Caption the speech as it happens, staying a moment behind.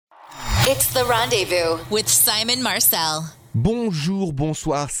It's The Rendezvous with Simon Marcel. Bonjour,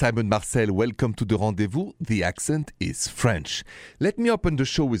 bonsoir, Simon Marcel. Welcome to The Rendezvous. The accent is French. Let me open the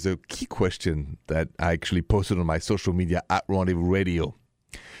show with a key question that I actually posted on my social media at Rendezvous Radio.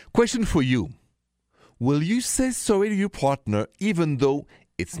 Question for you. Will you say sorry to your partner even though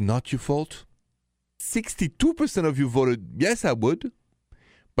it's not your fault? 62% of you voted yes, I would.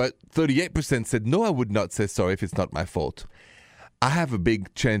 But 38% said no, I would not say sorry if it's not my fault. I have a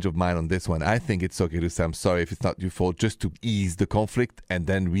big change of mind on this one. I think it's okay to say I'm sorry if it's not your fault, just to ease the conflict and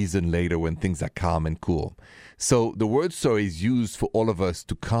then reason later when things are calm and cool. So the word sorry is used for all of us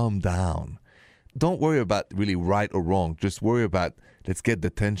to calm down. Don't worry about really right or wrong. Just worry about let's get the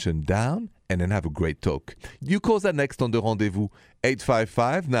tension down and then have a great talk. You call that next on The Rendezvous,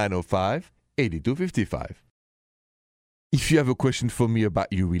 855-905-8255. If you have a question for me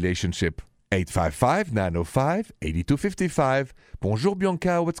about your relationship, 855-905-8255. Bonjour,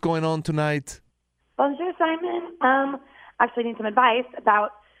 Bianca. What's going on tonight? Bonjour, Simon. Actually, I need some advice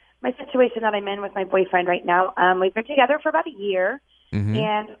about my situation that I'm in with my boyfriend right now. We've been together for about a year,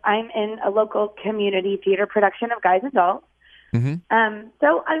 and I'm in a local community theater production of Guys and Dolls.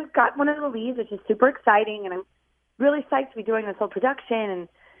 So I've got one of the leads, which is super exciting, and I'm really psyched to be doing this whole production.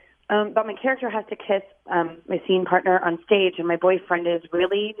 And but my character has to kiss my scene partner on stage, and my boyfriend is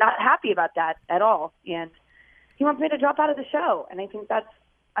really not happy about that at all. And he wants me to drop out of the show, and I think that's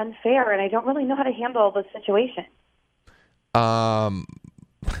unfair, and I don't really know how to handle the situation. How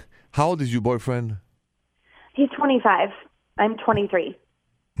old is your boyfriend? He's 25. I'm 23.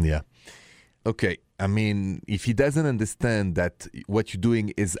 Yeah. Okay. I mean, if he doesn't understand that what you're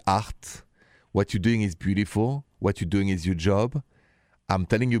doing is art, what you're doing is beautiful, what you're doing is your job, I'm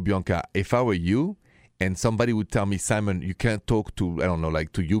telling you, Bianca, if I were you and somebody would tell me, Simon, you can't talk to, I don't know,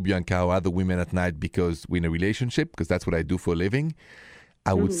 like to you, Bianca, or other women at night because we're in a relationship, because that's what I do for a living,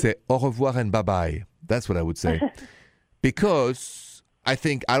 I would say au revoir and bye-bye. That's what I would say. Because I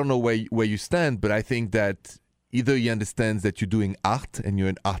think, I don't know where you stand, but I think that either he understands that you're doing art and you're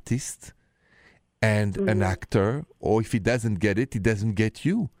an artist and an actor, or if he doesn't get it, he doesn't get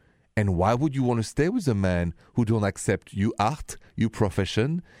you. And why would you want to stay with a man who don't accept your art, your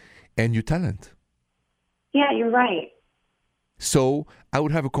profession, and your talent? Yeah, you're right. So I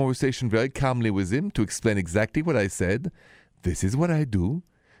would have a conversation very calmly with him to explain exactly what I said. This is what I do.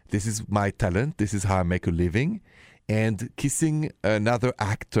 This is my talent. This is how I make a living. And kissing another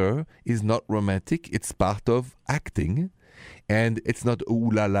actor is not romantic. It's part of acting. And it's not a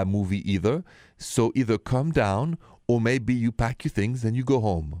ooh la la movie either. So either calm down or maybe you pack your things and you go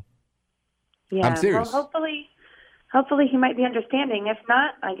home. Yeah, I'm serious. Well, hopefully he might be understanding. If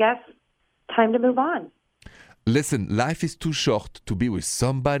not, I guess time to move on. Listen, life is too short to be with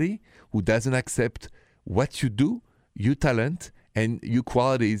somebody who doesn't accept what you do, your talent, and your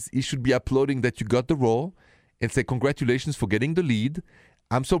qualities. He should be applauding that you got the role and say, congratulations for getting the lead.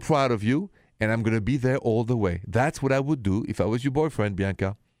 I'm so proud of you, and I'm going to be there all the way. That's what I would do if I was your boyfriend,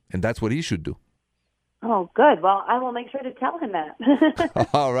 Bianca, and that's what he should do. Oh, good. Well, I will make sure to tell him that.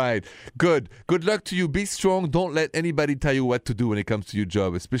 All right. Good. Good luck to you. Be strong. Don't let anybody tell you what to do when it comes to your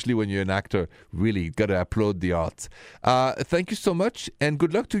job, especially when you're an actor. Really, got to applaud the art. Thank you so much, and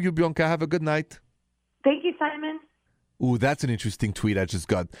good luck to you, Bianca. Have a good night. Thank you, Simon. Ooh, that's an interesting tweet I just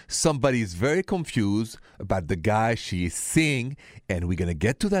got. Somebody is very confused about the guy she is seeing, and we're going to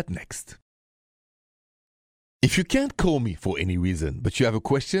get to that next. If you can't call me for any reason, but you have a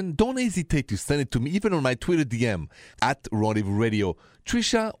question, don't hesitate to send it to me, even on my Twitter DM, at Rendezvous Radio.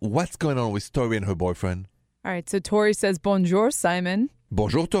 Trisha, what's going on with Tori and her boyfriend? All right, so Tori says, bonjour, Simon.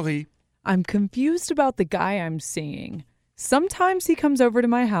 Bonjour, Tori. I'm confused about the guy I'm seeing. Sometimes he comes over to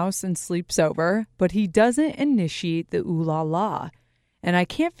my house and sleeps over, but he doesn't initiate the ooh la la. And I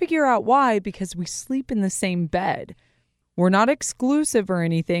can't figure out why because we sleep in the same bed. We're not exclusive or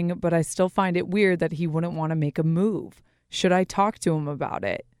anything, but I still find it weird that he wouldn't want to make a move. Should I talk to him about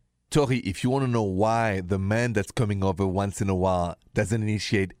it? Tori, if you want to know why the man that's coming over once in a while doesn't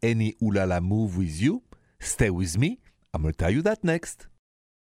initiate any ooh la la move with you, stay with me. I'm going to tell you that next.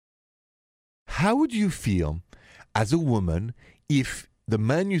 How would you feel as a woman if the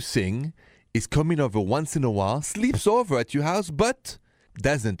man you sing is coming over once in a while, sleeps over at your house, but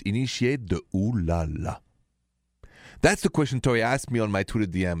doesn't initiate the ooh la la? That's the question Tori asked me on my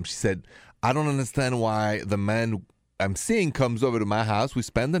Twitter DM. She said, I don't understand why the man I'm seeing comes over to my house, we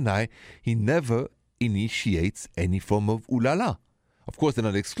spend the night, he never initiates any form of ooh la la. Of course, they're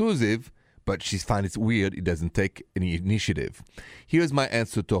not exclusive, but she finds it weird he doesn't take any initiative. Here's my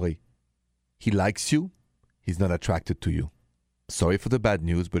answer, Tori. He likes you, he's not attracted to you. Sorry for the bad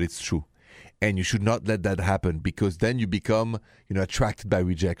news, but it's true. And you should not let that happen because then you become, attracted by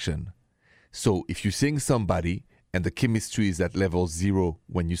rejection. So if you're seeing somebody and the chemistry is at level 0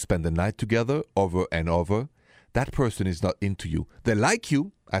 when you spend the night together over and over, that person is not into you. They like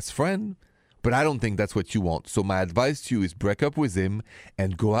you as friend, but I don't think that's what you want. So my advice to you is break up with him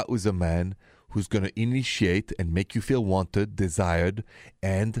and go out with a man who's going to initiate and make you feel wanted, desired,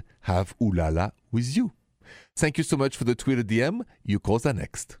 and have ooh la la with you. Thank you so much for the Twitter DM. Your calls are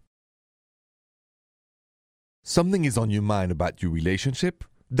next. Something is on your mind about your relationship?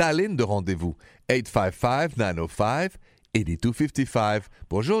 Dial in the rendezvous 855-905-8255.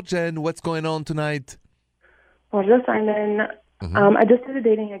 Bonjour, Jen. What's going on tonight? Bonjour, Simon. I just started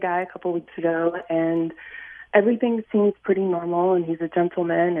dating a guy a couple weeks ago, and everything seems pretty normal, and he's a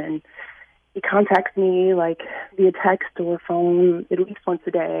gentleman, and he contacts me like via text or phone at least once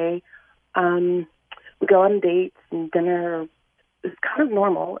a day. We go on dates and dinner. It's kind of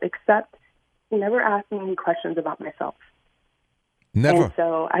normal, except he never asked me any questions about myself. Never? And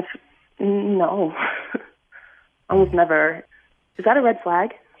so no, almost never. Is that a red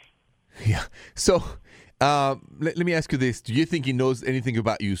flag? Yeah. So let me ask you this. Do you think he knows anything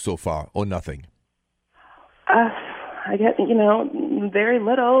about you so far or nothing? I guess, very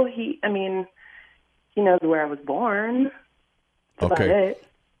little. He knows where I was born. That's about it.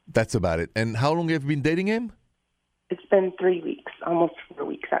 That's about it. And how long have you been dating him? It's been 3 weeks, almost 4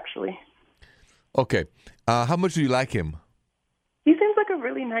 weeks, actually. Okay. How much do you like him? He seems like a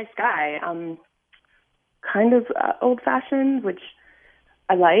really nice guy. Kind of old-fashioned, which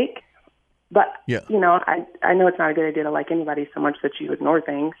I like. But, yeah. I know it's not a good idea to like anybody so much that you ignore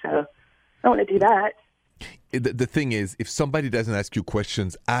things, so I don't want to do that. The thing is, if somebody doesn't ask you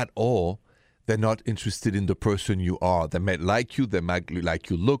questions at all, they're not interested in the person you are. They might like you, they might like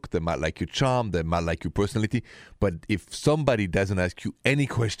your look, they might like your charm, they might like your personality. But if somebody doesn't ask you any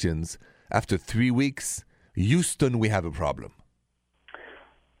questions after 3 weeks, Houston, we have a problem.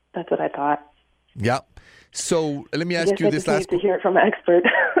 That's what I thought. Yeah. So let me ask you this last question. To hear it from an expert.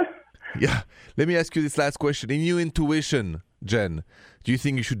 Yeah. Let me ask you this last question. In your intuition, Jen, do you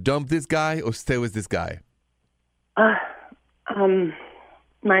think you should dump this guy or stay with this guy?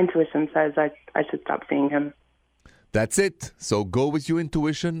 My intuition says I should stop seeing him. That's it. So go with your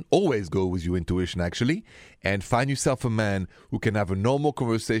intuition. Always go with your intuition, actually. And find yourself a man who can have a normal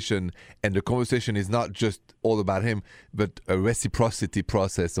conversation. And the conversation is not just all about him, but a reciprocity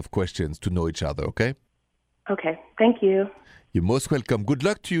process of questions to know each other, okay? Okay. Thank you. You're most welcome. Good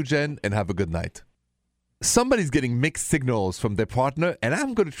luck to you, Jen, and have a good night. Somebody's getting mixed signals from their partner, and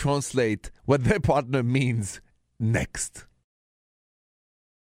I'm going to translate what their partner means next.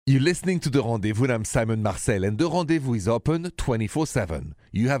 You're listening to The Rendezvous, and I'm Simon Marcel, and The Rendezvous is open 24/7.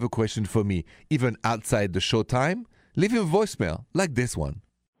 You have a question for me, even outside the show time? Leave a voicemail like this one.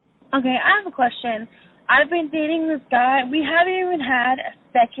 Okay, I have a question. I've been dating this guy. We haven't even had a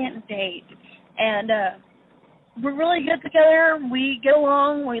second date, and we're really good together. We get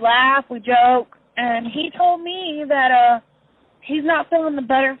along, we laugh, we joke, and he told me that he's not feeling the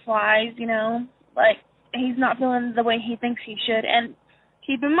butterflies, like he's not feeling the way he thinks he should. And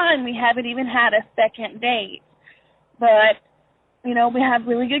keep in mind, we haven't even had a second date. But, we have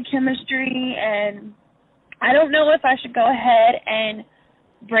really good chemistry, and I don't know if I should go ahead and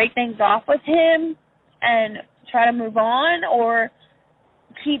break things off with him and try to move on, or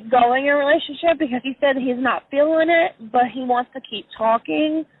keep going in a relationship, because he said he's not feeling it, but he wants to keep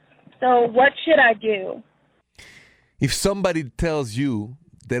talking. So what should I do? If somebody tells you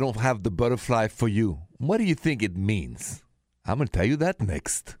they don't have the butterfly for you, what do you think it means? I'm going to tell you that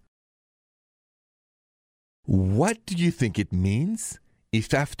next. What do you think it means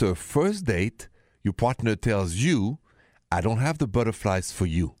if after a first date, your partner tells you, I don't have the butterflies for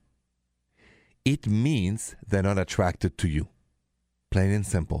you? It means they're not attracted to you. Plain and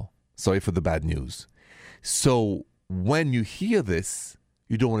simple. Sorry for the bad news. So when you hear this,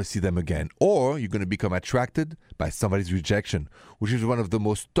 you don't want to see them again. Or you're going to become attracted by somebody's rejection, which is one of the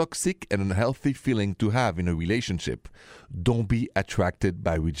most toxic and unhealthy feelings to have in a relationship. Don't be attracted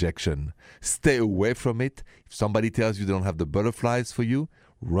by rejection. Stay away from it. If somebody tells you they don't have the butterflies for you,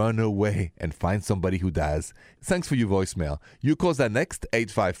 run away and find somebody who does. Thanks for your voicemail. Your calls are next,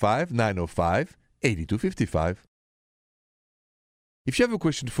 855-905-8255. If you have a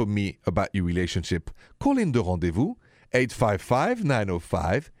question for me about your relationship, call in the rendezvous,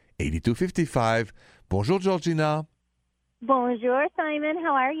 855-905-8255. Bonjour, Georgina. Bonjour, Simon.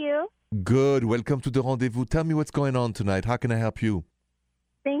 How are you? Good. Welcome to the rendezvous. Tell me what's going on tonight. How can I help you?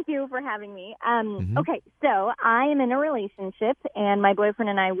 Thank you for having me. Okay, so I am in a relationship, and my boyfriend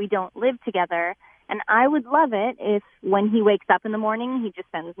and we don't live together. And I would love it if when he wakes up in the morning, he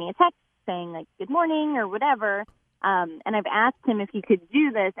just sends me a text saying, like, good morning or whatever. And I've asked him if he could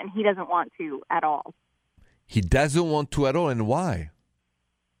do this, and he doesn't want to at all. He doesn't want to at all, and why?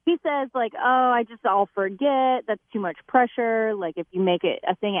 He says, like, oh, I'll forget. That's too much pressure. Like, if you make it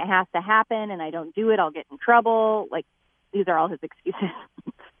a thing, it has to happen, and I don't do it, I'll get in trouble. Like, these are all his excuses.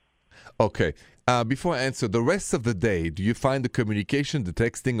 Okay. Before I answer, the rest of the day, do you find the communication, the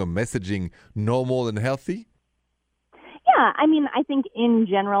texting or messaging normal and healthy? Yeah, I mean, I think in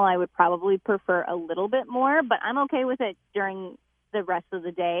general I would probably prefer a little bit more, but I'm okay with it during the rest of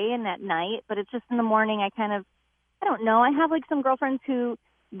the day and at night. But it's just in the morning I don't know. I have, like, some girlfriends who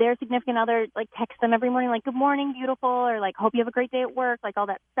their significant other, like, text them every morning, like, good morning, beautiful, or, like, hope you have a great day at work, like, all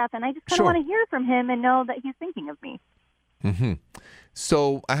that stuff. And I just kind of want to hear from him and know that he's thinking of me. Mm-hmm.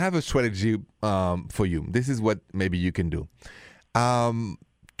 So I have a strategy for you. This is what maybe you can do.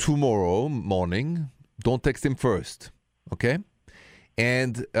 Tomorrow morning, don't text him first, okay?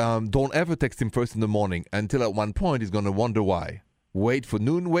 And don't ever text him first in the morning until at one point he's going to wonder why. Wait for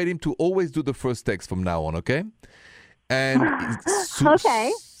noon. Wait him to always do the first text from now on, okay? And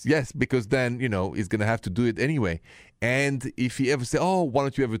okay. Yes, because then, he's going to have to do it anyway. And if he ever say, oh, why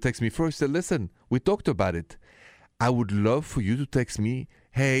don't you ever text me first? Say, listen, we talked about it. I would love for you to text me,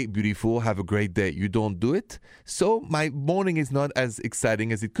 hey, beautiful, have a great day. You don't do it. So my morning is not as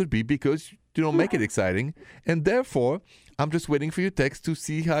exciting as it could be because you don't make it exciting. And therefore, I'm just waiting for your text to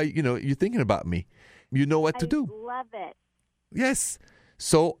see how, you're thinking about me. You know what to do. I love it. Yes.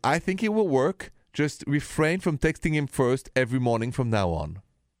 So I think it will work. Just refrain from texting him first every morning from now on.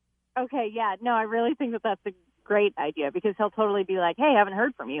 Okay, yeah. No, I really think that that's a great idea because he'll totally be like, hey, I haven't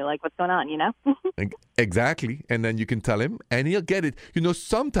heard from you. Like, what's going on, Exactly. And then you can tell him and he'll get it.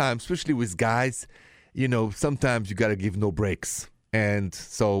 Sometimes, especially with guys, sometimes you got to give no breaks. And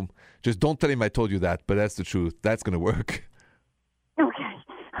so just don't tell him I told you that, but that's the truth. That's going to work. Okay.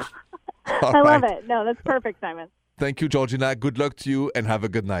 I love it. No, that's perfect, Simon. Thank you, Georgina. Good luck to you and have a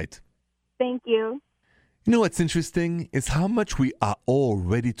good night. Thank you. You know what's interesting is how much we are all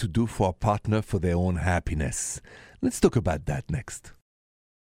ready to do for our partner for their own happiness. Let's talk about that next.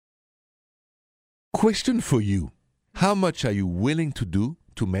 Question for you. How much are you willing to do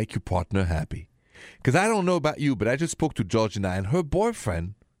to make your partner happy? Because I don't know about you, but I just spoke to Georgina and her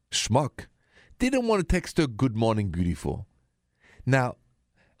boyfriend, Schmuck, didn't want to text her good morning, beautiful. Now,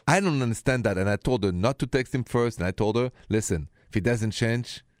 I don't understand that, and I told her not to text him first, and I told her, listen, if it doesn't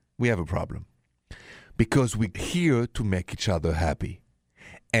change, we have a problem. Because we're here to make each other happy.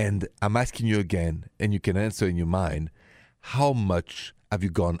 And I'm asking you again, and you can answer in your mind, how much have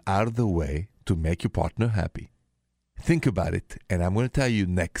you gone out of the way to make your partner happy? Think about it, and I'm going to tell you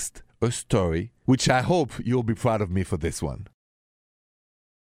next a story, which I hope you'll be proud of me for this one.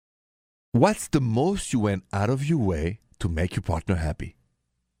 What's the most you went out of your way to make your partner happy?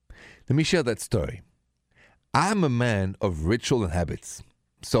 Let me share that story. I'm a man of ritual and habits.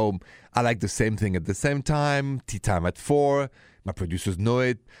 So I like the same thing at the same time, tea time at 4, my producers know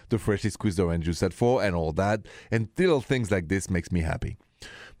it, the freshly squeezed orange juice at 4 and all that. And little things like this makes me happy.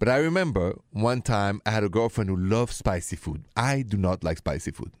 But I remember one time I had a girlfriend who loved spicy food. I do not like spicy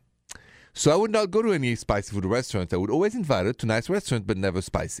food. So I would not go to any spicy food restaurants. I would always invite her to nice restaurants, but never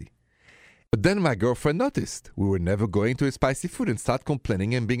spicy. But then my girlfriend noticed we were never going to a spicy food and started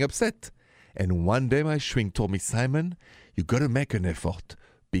complaining and being upset. And one day my shrink told me, Simon, you got to make an effort.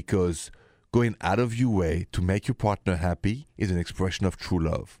 Because going out of your way to make your partner happy is an expression of true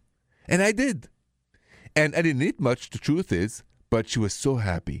love. And I did. And I didn't eat much, the truth is, but she was so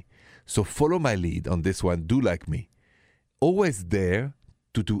happy. So follow my lead on this one. Do like me. Always there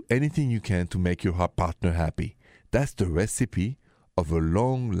to do anything you can to make your partner happy. That's the recipe of a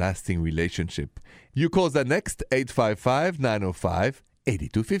long-lasting relationship. You call that next,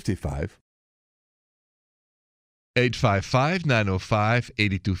 855-905-8255.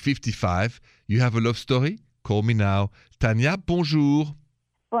 855-905-8255. You have a love story? Call me now. Tanya, bonjour.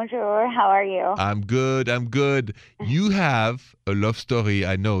 Bonjour, how are you? I'm good. You have a love story,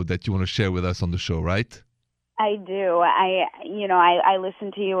 I know, that you want to share with us on the show, right? I do. I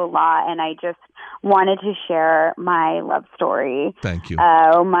listen to you a lot, and I just wanted to share my love story. Thank you.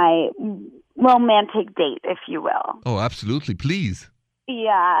 My romantic date, if you will. Oh, absolutely. Please.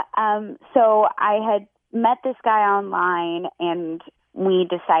 Yeah. So I had met this guy online, and we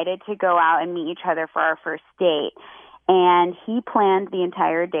decided to go out and meet each other for our first date. And he planned the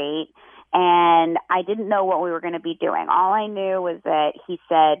entire date, and I didn't know what we were going to be doing. All I knew was that he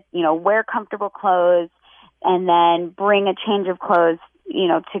said, wear comfortable clothes and then bring a change of clothes,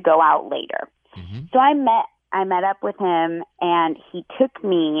 to go out later. Mm-hmm. So I met up with him, and he took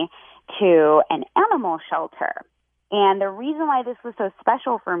me to an animal shelter. And the reason why this was so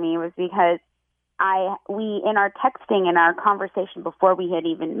special for me was because we in our texting, in our conversation before we had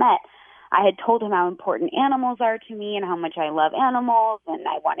even met, I had told him how important animals are to me and how much I love animals and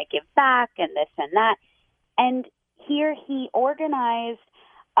I want to give back and this and that. And here he organized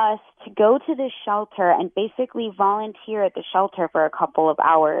us to go to this shelter and basically volunteer at the shelter for a couple of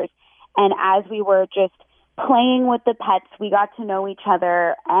hours. And as we were just playing with the pets, we got to know each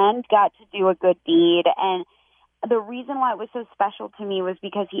other and got to do a good deed. And the reason why it was so special to me was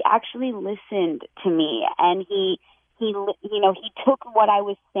because he actually listened to me, and he took what I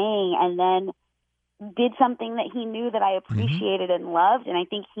was saying and then did something that he knew that I appreciated and loved. And I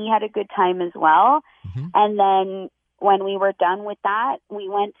think he had a good time as well. And then when we were done with that, we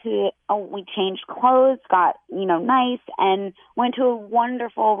we changed clothes, got, nice, and went to a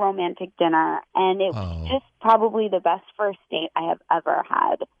wonderful romantic dinner. And it was just probably the best first date I have ever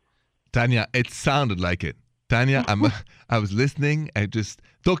had. Tanya, it sounded like it. Tanya, I was listening and just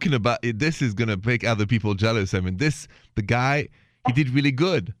talking about it. This is going to make other people jealous. I mean, the guy, he did really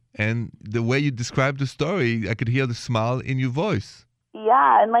good. And the way you described the story, I could hear the smile in your voice.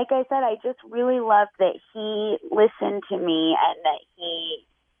 Yeah, and like I said, I just really loved that he listened to me and that he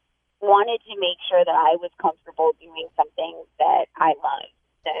wanted to make sure that I was comfortable doing something that I loved,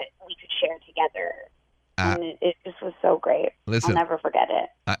 that we could share together. And it just was so great. Listen, I'll never forget it.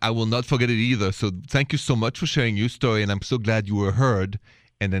 I will not forget it either. So thank you so much for sharing your story, and I'm so glad you were heard.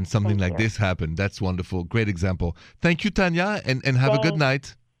 And then something like this happened. That's wonderful. Great example. Thank you, Tanya, and have a good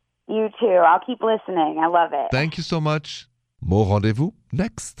night. You too. I'll keep listening. I love it. Thank you so much. More rendezvous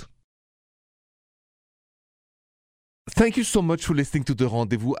next. Thank you so much for listening to The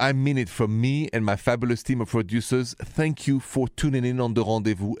Rendezvous. I mean it, from me and my fabulous team of producers. Thank you for tuning in on The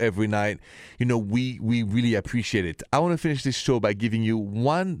Rendezvous every night. We really appreciate it. I want to finish this show by giving you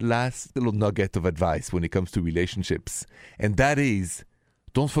one last little nugget of advice when it comes to relationships. And that is,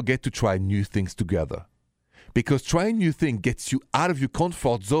 don't forget to try new things together. Because trying new things gets you out of your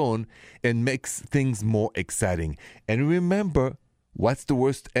comfort zone and makes things more exciting. And remember, what's the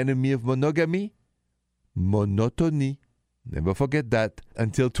worst enemy of monogamy? Monotony. Never forget that.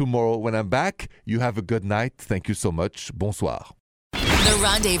 Until tomorrow when I'm back, you have a good night. Thank you so much. Bonsoir. The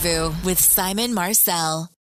Rendezvous with Simon Marcel.